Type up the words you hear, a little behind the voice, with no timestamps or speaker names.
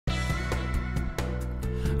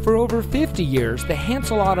For over 50 years, the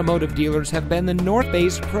Hansel Automotive Dealers have been the North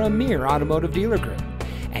Bay's premier automotive dealer group.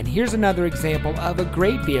 And here's another example of a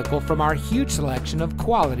great vehicle from our huge selection of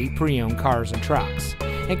quality pre-owned cars and trucks.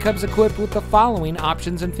 And comes equipped with the following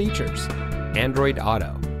options and features: Android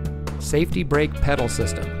Auto, safety brake pedal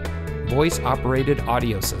system, voice-operated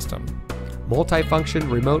audio system,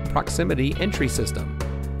 multifunction remote proximity entry system,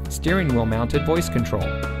 steering wheel mounted voice control,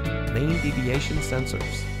 lane deviation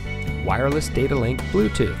sensors, wireless data link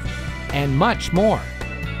Bluetooth, and much more.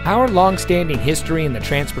 Our long-standing history in the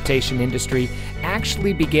transportation industry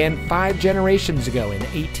actually began 5 generations ago in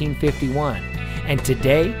 1851, and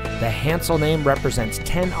today the Hansel name represents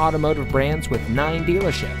 10 automotive brands with 9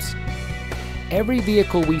 dealerships. Every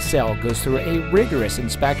vehicle we sell goes through a rigorous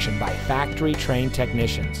inspection by factory-trained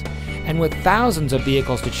technicians, and with thousands of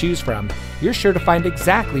vehicles to choose from, you're sure to find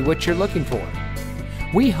exactly what you're looking for.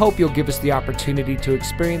 We hope you'll give us the opportunity to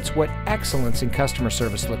experience what excellence in customer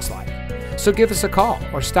service looks like. So give us a call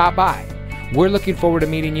or stop by. We're looking forward to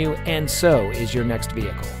meeting you, and so is your next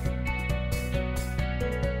vehicle.